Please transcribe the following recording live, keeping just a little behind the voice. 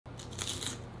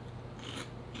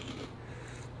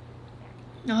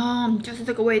哦，就是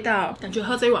这个味道，感觉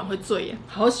喝这一碗会醉耶，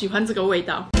好喜欢这个味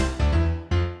道。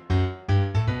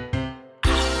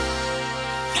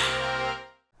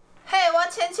嘿，我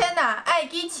芊芊啊，爱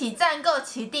记起赞购、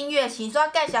起订阅，是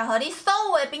煞介绍给你所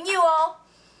有的朋友哦。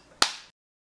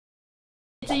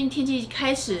最近天气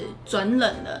开始转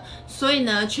冷了，所以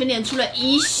呢，全联出了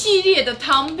一系列的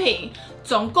汤品。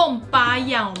总共8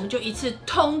样，我们就一次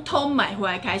通通买回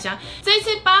来开箱。这一次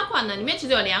8款呢，里面其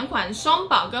实有2款双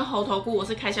宝跟猴头菇我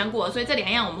是开箱过的，所以这2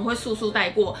样我们会速速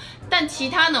带过。但其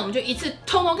他呢，我们就一次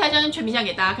通通开箱跟全品项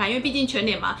给大家看，因为毕竟全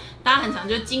联嘛，大家很常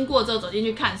就经过之后走进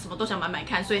去看，什么都想买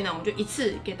看，所以呢，我们就一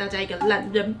次给大家一个懒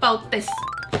人包 test。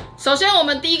首先，我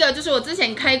们第一个就是我之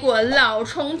前开过的老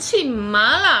重庆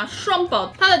麻辣双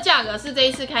宝，它的价格是这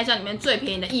一次开箱里面最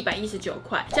便宜的119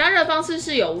块。加热方式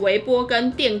是有微波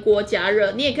跟电锅加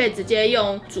热，你也可以直接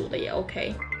用煮的也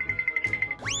OK。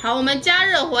好，我们加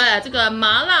热回来这个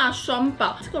麻辣双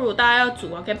宝，这个如果大家要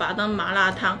煮啊，可以把它当麻辣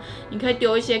烫，你可以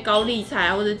丢一些高丽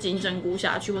菜或者金针菇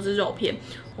下去，或是肉片。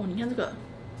哦，你看这个，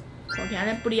我看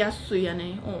那不离啊水啊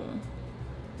呢，哦。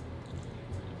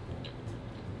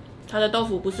它的豆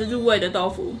腐不是入味的豆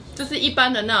腐，就是一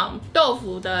般的那种豆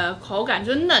腐的口感，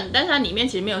就是嫩，但是它里面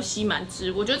其实没有吸满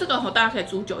汁。我觉得这个大家可以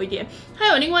煮久一点。它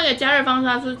有另外一个加热方式，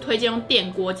它是推荐用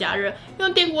电锅加热。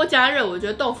用电锅加热，我觉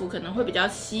得豆腐可能会比较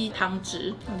吸汤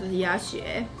汁。这是鸭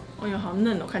血，哎呦，好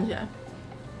嫩哦，看起来。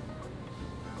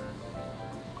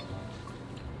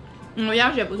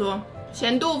鸭血不错，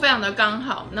咸度非常的刚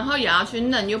好，然后咬下去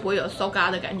嫩又不会有馊嘎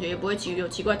的感觉，也不会有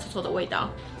奇怪臭臭的味道。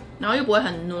然后又不会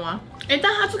很糯，但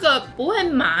它这个不会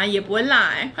麻也不会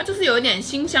辣，它就是有一点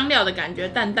辛香料的感觉，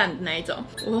淡淡的那一种。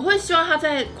我会希望它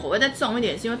在口味再重一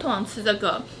点，是因为通常吃这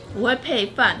个我会配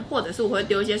饭，或者是我会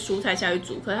丢一些蔬菜下去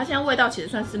煮，可是它现在味道其实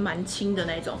算是蛮轻的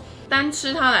那种，单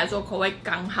吃它来说口味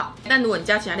刚好，但如果你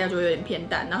加其他料就会有点偏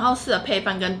淡，然后适合配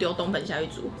饭跟丢冬粉下去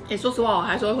煮。说实话我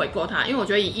还是会回购它，因为我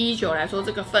觉得以119来说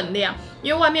这个分量，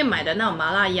因为外面买的那种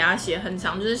麻辣鸭血很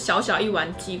长，就是小小一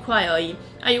碗几块而已，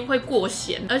又会过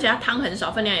咸，而且它汤很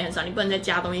少，分量也很少，你不能再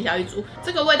加东西下去煮。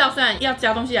这个味道虽然要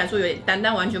加东西来说有点淡，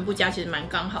但完全不加其实蛮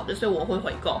刚好的，所以我会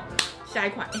回购。下一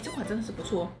款，这款真的是不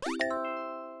错。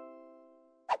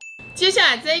接下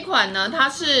来这一款呢，它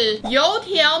是油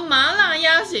条麻辣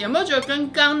鸭血，有没有觉得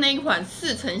跟刚刚那一款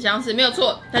似曾相识？没有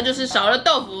错，它就是少了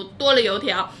豆腐，多了油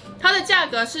条。它的价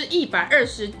格是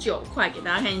129块，给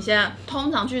大家看一下。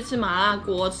通常去吃麻辣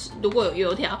锅，如果有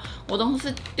油条，我都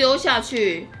是丢下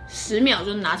去10秒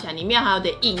就拿起来，里面还有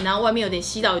点硬，然后外面有点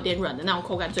吸到有点软的那种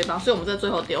口感最棒。所以我们这最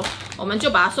后丢，我们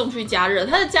就把它送去加热。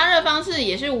它的加热方式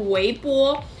也是微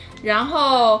波，然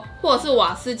后或者是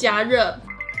瓦斯加热。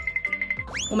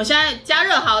我们现在加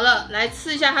热好了，来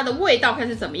吃一下它的味道看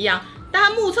是怎么样。大家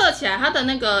目测起来，它的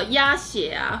那个鸭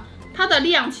血啊，它的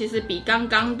量其实比刚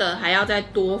刚的还要再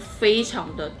多，非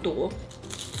常的多。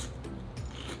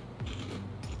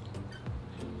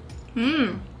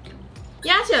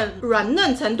鸭血软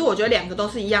嫩程度我觉得2个都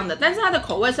是一样的，但是它的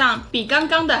口味上比刚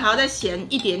刚的还要再咸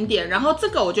一点点。然后这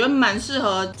个我觉得蛮适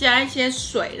合加一些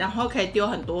水，然后可以丢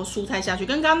很多蔬菜下去，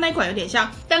跟刚刚那款有点像。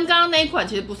但刚刚那一款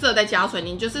其实不适合再加水，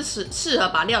你就是适合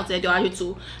把料直接丢下去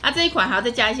煮。这一款还要再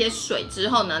加一些水之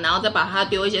后呢，然后再把它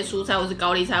丢一些蔬菜或是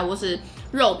高丽菜或是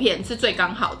肉片是最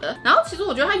刚好的。然后其实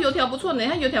我觉得它油条不错呢，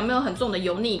它油条没有很重的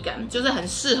油腻感，就是很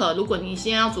适合如果你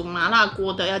现在要煮麻辣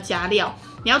锅的要加料，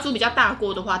你要煮比较大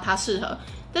锅的话它适合。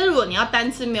但是如果你要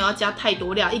单吃没有要加太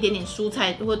多料，一点点蔬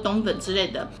菜或冬粉之类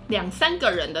的，2、3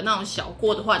个人的那种小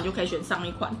锅的话，你就可以选上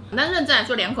一款。但认真来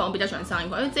说2款我比较喜欢上一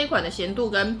款，因为这一款的咸度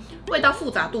跟味道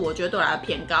复杂度我觉得对我来说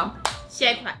偏高。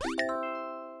下一款。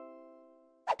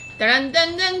噔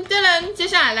噔噔噔，接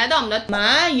下来来到我们的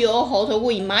麻油猴头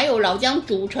菇，以麻油老姜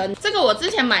组成。这个我之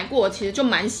前买过，其实就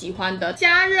蛮喜欢的。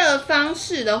加热方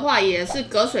式的话，也是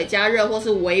隔水加热，或是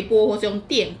微波，或是用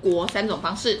电锅3种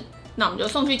方式。那我们就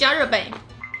送去加热呗。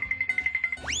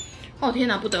哦天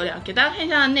哪，不得了！给大家看一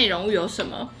下它的内容物有什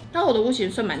么。它猴头菇其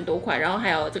实算蛮多块，然后还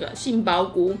有这个杏鲍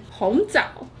菇、红枣。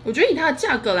我觉得以它的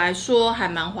价格来说还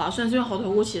蛮划算，是因为猴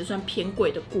头菇其实算偏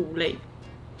贵的菇类。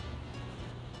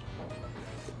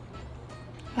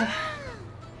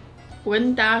我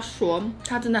跟大家说，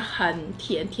它真的很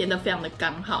甜，甜的非常的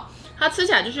刚好。它吃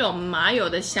起来就是有麻油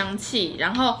的香气，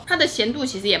然后它的咸度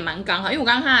其实也蛮刚好，因为我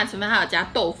刚刚看它的成分，它有加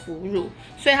豆腐乳，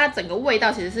所以它整个味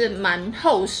道其实是蛮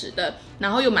厚实的，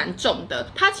然后又蛮重的。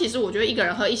它其实我觉得一个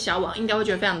人喝1小碗应该会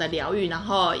觉得非常的疗愈，然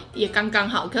后也刚刚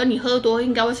好。可是你喝多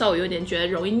应该会稍微有点觉得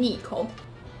容易腻口。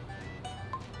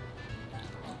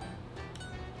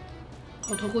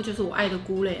猴头菇就是我爱的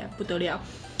菇类啊，不得了。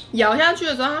咬下去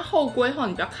的时候，它后龟后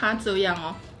你不要看它这样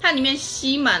哦。它里面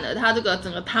吸满了它这个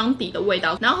整个汤底的味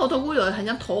道，然后猴头菇有很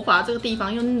像头发这个地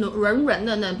方又软软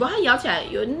的呢，不过它咬起来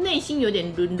有内心有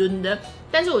点润润的，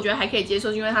但是我觉得还可以接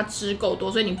受，因为它汁够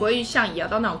多，所以你不会像咬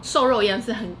到那种瘦肉一样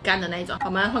是很干的那一种。好，我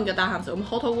们换个大汤匙，我们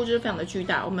猴头菇就是非常的巨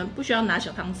大，我们不需要拿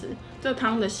小汤匙，这个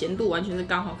汤的咸度完全是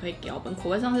刚好可以给我们，口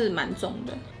味上是蛮重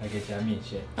的。还可以加面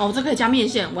线哦，这可以加面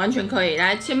线，完全可以。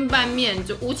来，千拌面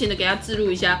就无情的给它置入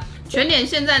一下。全联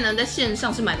现在呢，在线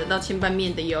上是买得到千拌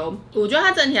面的哟。我觉得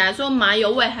它整体来说麻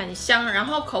油味很香，然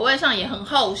后口味上也很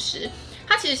厚实。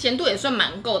它其实咸度也算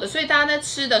蛮够的，所以大家在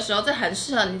吃的时候，这很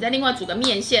适合你再另外煮个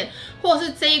面线，或者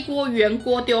是这一锅原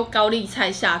锅丢高丽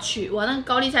菜下去，哇，那个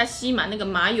高丽菜吸满那个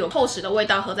麻油厚实的味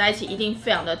道合在一起，一定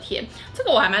非常的甜。这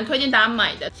个我还蛮推荐大家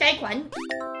买的。下一款。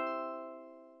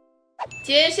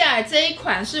接下来这一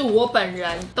款是我本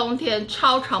人冬天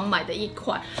超常买的一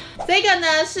款，这个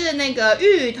呢是那个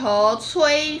芋头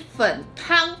炊粉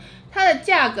汤，它的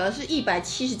价格是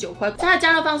179块，它的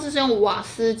加热方式是用瓦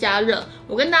斯加热。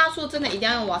我跟大家说，真的一定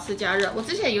要用瓦斯加热。我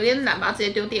之前有点懒，把它直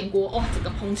接丢电锅，哇，整个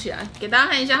蓬起来。给大家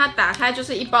看一下，它打开就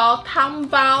是一包汤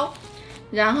包，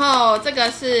然后这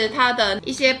个是它的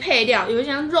一些配料，有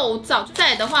像肉燥。再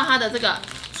来的话，它的这个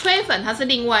炊粉它是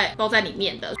另外包在里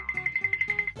面的。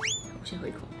我先喝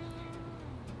一口。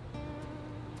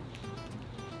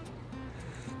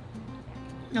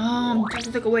哦，就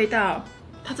是这个味道，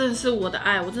它真的是我的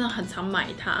爱，我真的很常买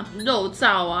它。肉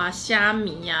燥啊、虾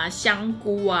米啊、香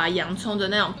菇啊、洋葱的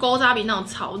那种勾扎比那种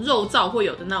炒肉燥会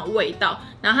有的那种味道，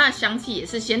然后它的香气也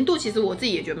是咸度，其实我自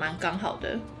己也觉得蛮刚好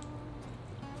的。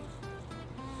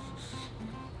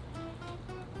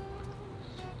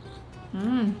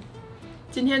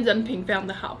今天人品非常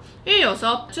的好，因为有时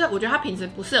候就是我觉得它品质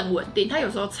不是很稳定，它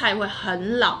有时候菜会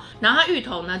很老，然后它芋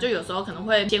头呢就有时候可能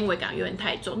会纤维感有点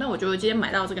太重，但我觉得我今天买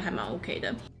到这个还蛮 OK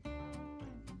的。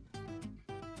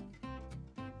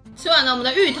吃完了我们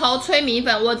的芋头炊米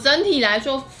粉，我整体来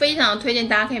说非常的推荐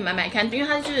大家可以买买看，因为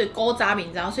它就是勾扎饼，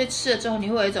你知道，所以吃了之后你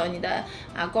会有一种你的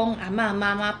阿公、阿嬷、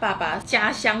妈妈、爸爸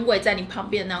家乡味在你旁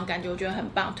边的那种感觉，我觉得很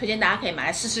棒，推荐大家可以买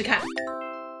来试试看。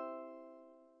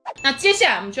那接下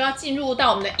来我们就要进入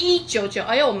到我们的199，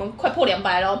哎呦，我们快破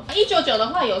200咯。199的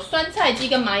话有酸菜鸡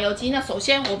跟麻油鸡，那首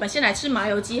先我们先来吃麻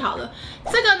油鸡好了。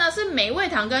这个呢是美味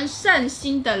堂跟善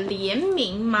心的联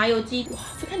名麻油鸡，哇，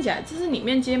这看起来这是里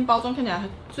面今天包装看起来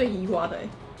最移花的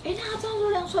哎，它这样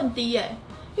热量算低哎。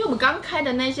因为我们刚刚开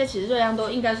的那些，其实热量都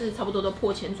应该是差不多都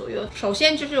破1000左右。首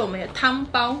先就是我们的汤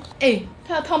包，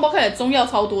它的汤包看起来中药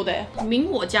超多的明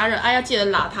火加热，要记得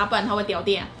拉它，不然它会掉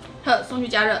电。好，送去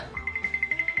加热。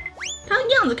它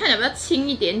样子看起来比较轻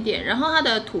一点点，然后它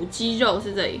的土鸡肉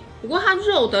是这里，不过它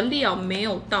肉的料没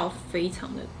有到非常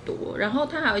的多，然后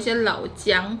它还有一些老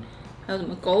姜，还有什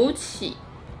么枸杞，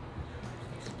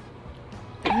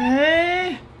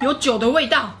有酒的味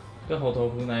道，跟猴头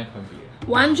菇那一款比。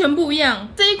完全不一样。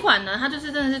这一款呢，它就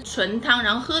是真的是纯汤，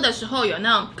然后喝的时候有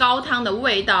那种高汤的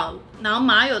味道，然后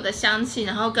麻油的香气，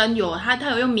然后跟它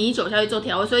有用米酒下去做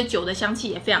调味，所以酒的香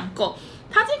气也非常够。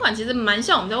它这款其实蛮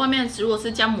像我们在外面吃，如果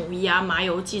是加母鸭、麻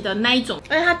油鸡的那一种，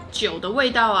而且它酒的味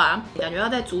道啊，感觉要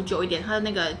再煮久一点，它的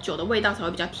那个酒的味道才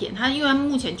会比较甜。它因为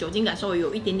目前酒精感稍微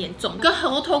有一点点重，跟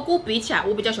猴头菇比起来，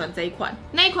我比较喜欢这一款。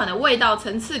那一款的味道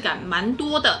层次感蛮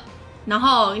多的，然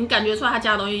后你感觉出来它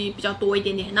加的东西比较多一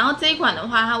点点。然后这一款的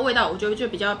话，它味道我觉得就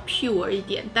比较 pure 一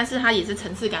点，但是它也是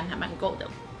层次感还蛮够的。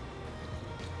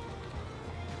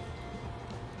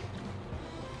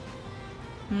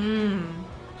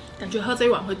感觉喝这一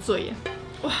碗会醉耶，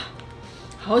哇，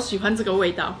好喜欢这个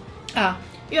味道啊！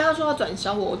因为他说要转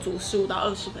小火煮15到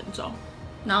20分钟，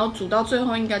然后煮到最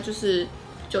后应该就是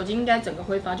酒精应该整个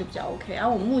挥发就比较 OK。然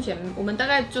后我们大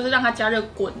概就是让它加热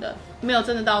滚的，没有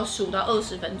真的到15到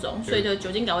20分钟，所以的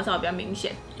酒精感会稍微比较明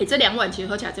显。这2碗其实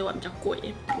喝起来这碗比较贵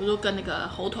耶，比如说跟那个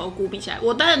猴头菇比起来，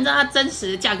我当然知道它真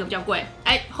实的价格比较贵，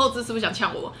后置是不是想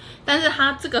呛我？但是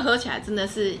它这个喝起来真的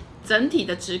是整体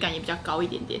的质感也比较高一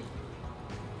点点。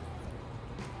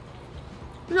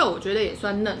肉我觉得也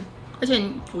算嫩，而且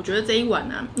我觉得这一碗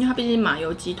啊，因为它毕竟麻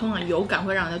油鸡，通常油感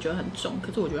会让人家觉得很重，可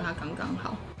是我觉得它刚刚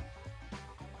好。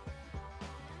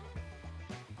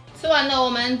吃完了我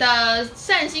们的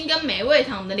善心跟美味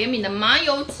堂的联名的麻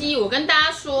油鸡，我跟大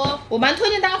家说，我蛮推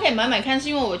荐大家可以买买看，是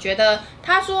因为我觉得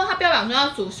他说他标榜说要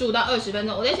煮15到20分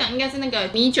钟，我在想应该是那个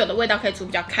米酒的味道可以煮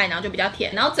比较开，然后就比较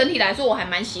甜，然后整体来说我还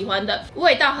蛮喜欢的，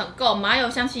味道很够，麻油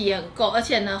香气也很够，而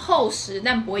且呢厚实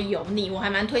但不会油腻，我还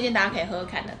蛮推荐大家可以喝喝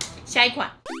看的。下一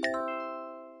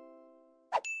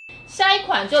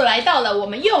款就来到了我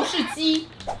们又是鸡。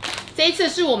这一次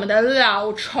是我们的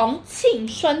老重庆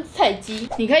酸菜鸡，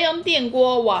你可以用电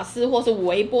锅、瓦斯或是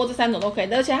微波这3种都可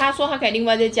以，而且他说他可以另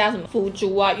外再加什么腐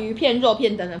竹啊、鱼片、肉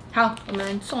片等等。好，我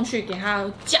们送去给他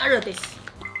加热的。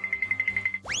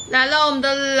来了我们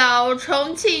的老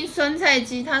重庆酸菜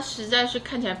鸡，它实在是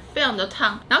看起来非常的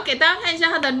烫。然后给大家看一下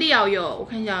它的料我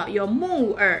看一下有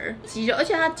木耳、鸡肉，而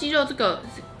且它鸡肉这个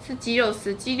是鸡肉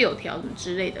丝、鸡柳条什么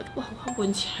之类的。哇，它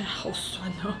闻起来好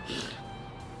酸哦。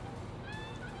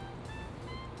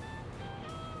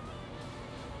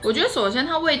我觉得首先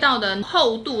它味道的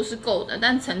厚度是够的，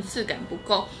但层次感不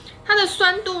够。它的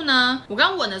酸度呢，我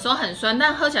刚闻的时候很酸，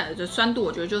但喝起来的酸度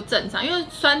我觉得就正常，因为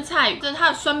酸菜就是它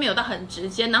的酸没有到很直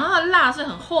接，然后它的辣是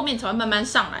很后面才会慢慢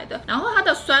上来的。然后它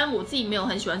的酸我自己没有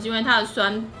很喜欢，是因为它的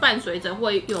酸伴随着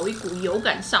会有一股油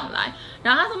感上来。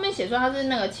然后它上面写说它是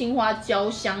那个青花椒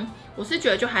香，我是觉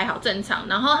得就还好正常。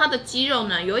然后它的鸡肉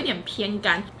呢有一点偏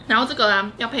干，然后这个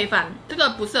啊要配饭，这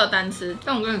个不适合单吃。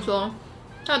但我跟你说，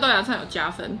它的豆芽菜有加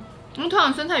分。因为通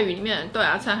常酸菜鱼里面的豆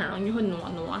芽菜很容易会糯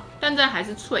糯，但这还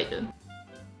是脆的。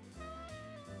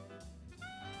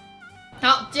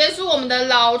好，结束我们的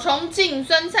老重庆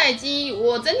酸菜鸡。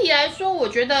我整体来说，我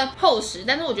觉得厚实，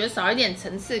但是我觉得少一点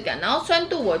层次感。然后酸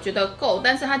度我觉得够，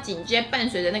但是它紧接伴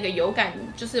随着那个油感，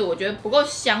就是我觉得不够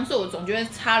香，所以我总觉得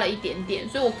差了一点点。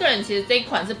所以我个人其实这一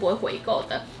款是不会回购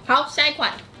的。好，下一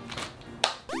款。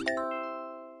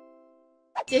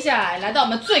接下来来到我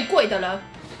们最贵的了。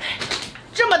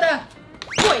这么的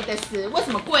贵的是，为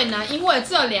什么贵呢？因为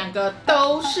这2个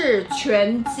都是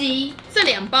全鸡，这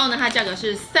2包呢，它价格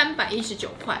是319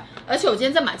块。而且我今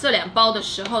天在买这2包的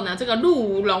时候呢，这个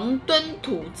鹿茸炖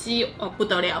土鸡不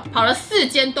得了，跑了4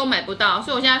间都买不到，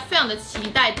所以我现在非常的期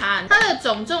待它。它的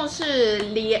总重是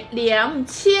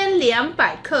2200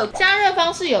克，加热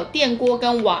方式有电锅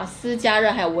跟瓦斯加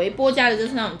热，还有微波加热，就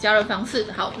是那种加热方式。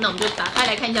好，那我们就打开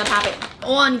来看一下它呗。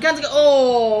哇，你看这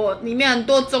个里面很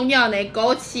多中药呢，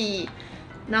枸杞。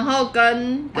然后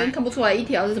跟看不出来一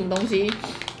条是什么东西。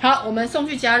好，我们送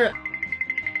去加热。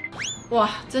哇，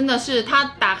真的是它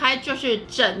打开就是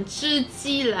整只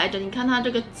鸡来的。你看它这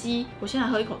个鸡，我现在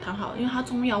喝一口汤好了，因为它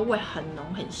中药味很浓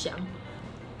很香。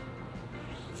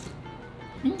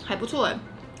还不错哎，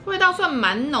味道算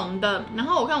蛮浓的。然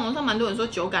后我看网上蛮多人说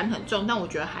酒感很重，但我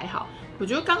觉得还好。我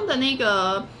觉得刚的那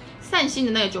个散心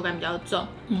的那个酒感比较重，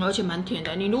而且蛮甜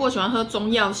的。你如果喜欢喝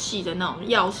中药系的那种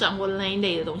药膳或那一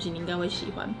类的东西，你应该会喜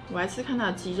欢。我来吃看它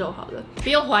的鸡肉好了，不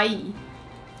用怀疑，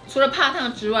除了怕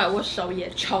烫之外，我手也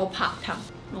超怕烫。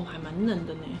还蛮嫩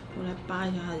的呢，我来扒一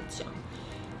下它的脚。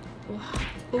哇，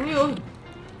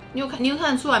你有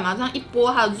看得出来吗？这样一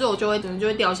剥，它的肉就会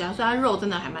掉下来，所以它肉真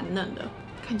的还蛮嫩的，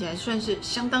看起来算是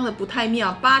相当的不太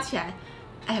妙。扒起来，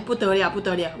不得了不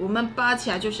得了，我们扒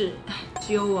起来就是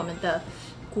只有我们的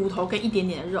骨头跟一点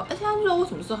点的肉，而且它肉为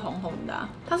什么是红红的啊？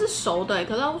它是熟的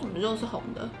可是它为什么肉是红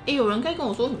的？有人可以跟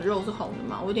我说什么肉是红的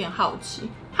吗？我有点好奇。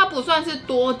它不算是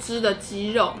多汁的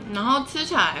鸡肉，然后吃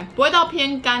起来不会到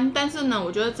偏干，但是呢，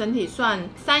我觉得整体算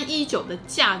319的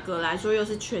价格来说，又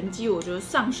是全鸡，我觉得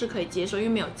上是可以接受，因为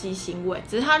没有鸡腥味。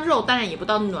只是它肉当然也不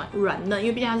到软嫩，因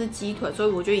为毕竟它是鸡腿，所以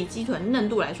我觉得以鸡腿嫩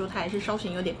度来说，它还是稍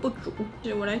显有点不足。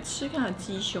所以我来吃看它的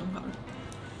鸡胸好了。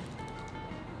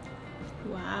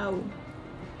哇哦！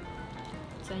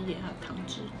沾一点它的汤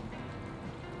汁，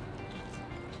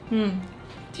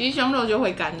鸡胸肉就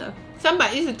会干的。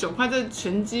319块这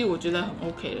全鸡，我觉得很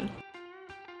OK 了。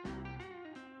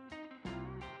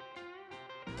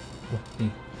哇，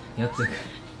你要这个？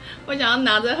我想要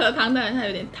拿着喝汤，但是它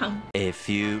有点烫。A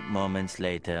few moments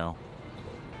later.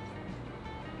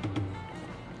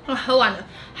 喝完了，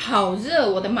好热！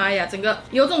我的妈呀，整个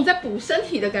有种在补身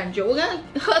体的感觉。我刚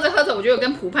喝着喝着，我觉得我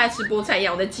跟普派吃菠菜一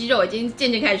样，我的肌肉已经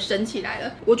渐渐开始升起来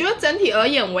了。我觉得整体而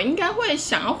言，我应该会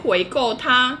想要回购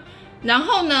它。然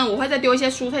后呢，我会再丢一些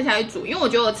蔬菜下去煮，因为我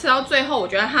觉得我吃到最后，我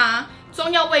觉得它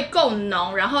中药味够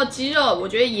浓，然后鸡肉我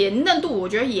觉得也嫩度，我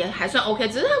觉得也还算 OK，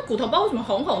 只是它骨头不知道为什么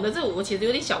红红的，这我其实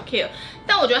有点小 care。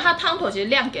但我觉得它汤头其实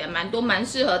量给的蛮多，蛮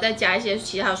适合再加一些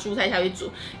其他的蔬菜下去煮，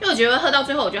因为我觉得喝到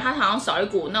最后，我觉得它好像少一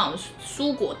股那种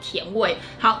蔬果甜味。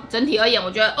好，整体而言，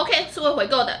我觉得 OK 是会回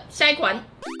购的。下一款。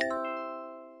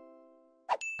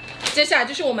接下来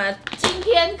就是我们今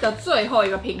天的最后一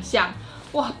个品项。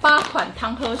哇，8款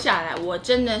汤喝下来，我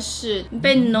真的是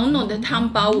被浓浓的汤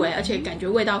包围，而且感觉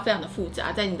味道非常的复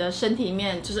杂，在你的身体里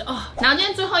面就是然后今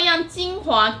天最后一样金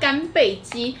华干贝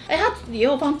鸡，它也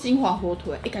有放金华火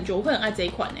腿，感觉我会很爱这一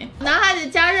款然后它的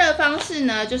加热方式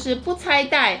呢，就是不拆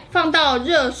袋，放到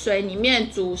热水里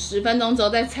面煮10分钟之后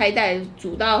再拆袋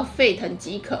煮到沸腾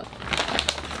即可。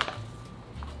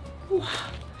哇！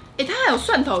它还有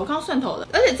蒜头，我看到蒜头了。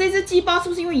而且这只鸡包是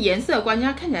不是因为颜色的关系，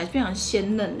它看起来非常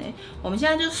鲜嫩呢？我们现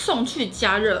在就送去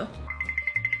加热。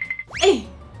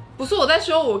不是我在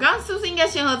说，我刚刚是不是应该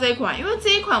先喝这一款？因为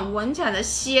这一款闻起来的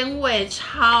鲜味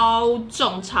超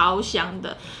重、超香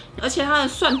的，而且它的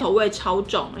蒜头味超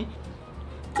重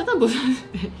真的不是。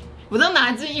我这样拿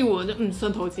来自己我就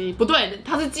蒜头鸡不对，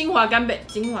它是金华干贝。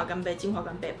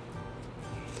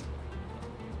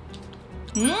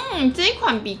这一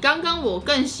款比刚刚我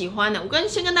更喜欢的。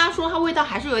先跟大家说，它味道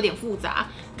还是有点复杂。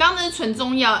刚刚那是纯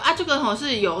中药啊，这个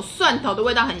是有蒜头的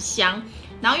味道，很香。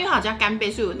然后因为它有加干贝，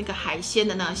所以有那个海鲜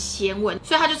的那个鲜味，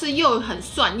所以它就是又很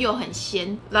蒜又很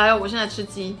鲜。来我现在吃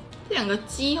鸡，这两个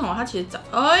鸡它其实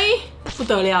不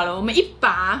得了了，我们一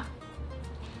拔，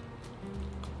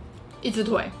一只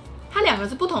腿。它两个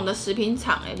是不同的食品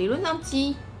厂理论上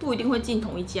鸡不一定会进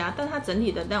同一家，但它整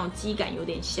体的那种鸡感有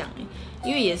点像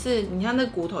因为也是你看那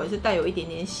骨头也是带有一点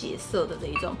点血色的这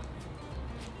一种。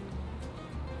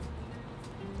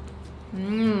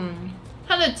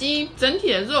它的鸡整体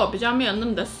的肉比较没有那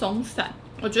么的松散，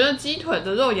我觉得鸡腿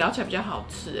的肉咬起来比较好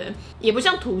吃也不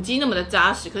像土鸡那么的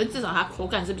扎实，可是至少它口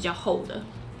感是比较厚的。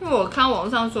因为我看网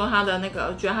络上说它的那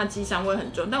个，觉得它鸡膻味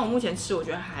很重，但我目前吃我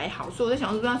觉得还好，所以我在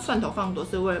想，是不是它蒜头放多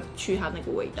是为了去它那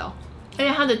个味道？而且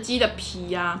它的鸡的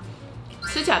皮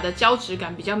吃起来的胶质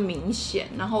感比较明显，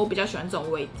然后我比较喜欢这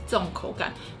种口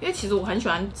感，因为其实我很喜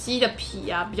欢鸡的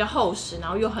皮比较厚实，然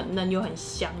后又很嫩又很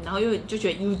香，然后又就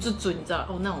觉得滋滋，你知道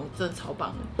那种真的超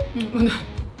棒的。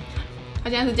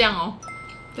它现在是这样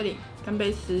这里干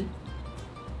贝丝，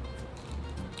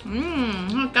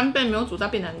那干贝没有煮到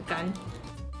变得很干。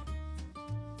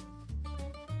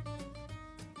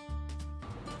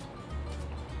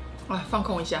放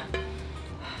空一下。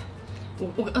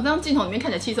我这张镜头里面看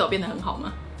起来气色有变得很好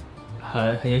吗？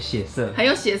很有血色，很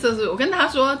有血色是不是？我跟他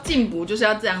说进补就是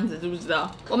要这样子，知不知道？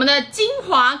我们的金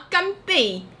华干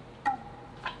贝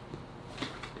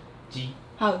鸡，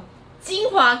好。金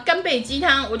华干贝鸡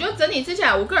汤，我觉得整体吃起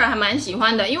来，我个人还蛮喜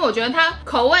欢的，因为我觉得它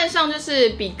口味上就是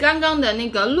比刚刚的那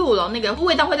个鹿茸那个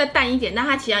味道会再淡一点，但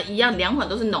它其实一样，两款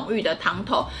都是浓郁的汤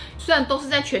头，虽然都是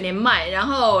在全联卖，然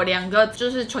后两个就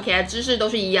是传起来知识都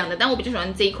是一样的，但我比较喜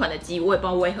欢这一款的鸡，我也不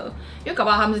知道为何，因为搞不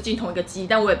好他们是进同一个鸡，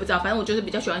但我也不知道，反正我就是比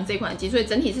较喜欢这一款的鸡，所以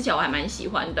整体吃起来我还蛮喜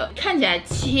欢的，看起来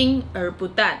轻而不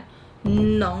淡，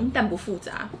浓但不复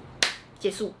杂。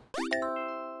结束。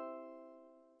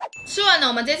吃完了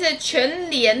我们这次全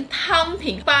联汤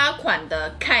品8款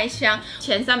的开箱，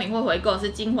前3名会回购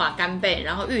是金华干贝，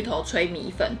然后芋头炊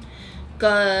米粉，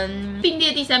跟并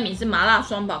列第3名是麻辣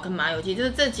双宝跟麻油鸡，就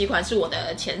是这几款是我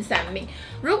的前3名。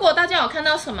如果大家有看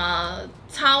到什么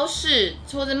超市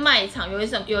或是卖场有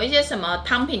一些什么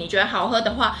汤品你觉得好喝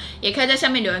的话，也可以在下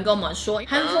面留言跟我们说。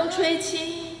寒风吹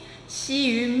起，细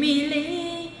雨迷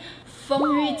离，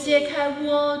风雨揭开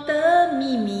我的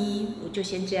秘密，我就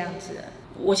先这样子了。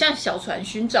我像小船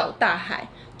寻找大海，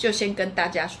就先跟大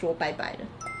家说拜拜了。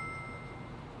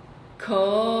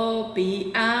可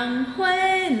比安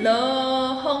徽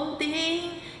落红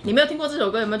顶，你没有听过这首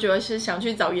歌，有没有觉得是想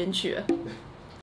去找原曲了？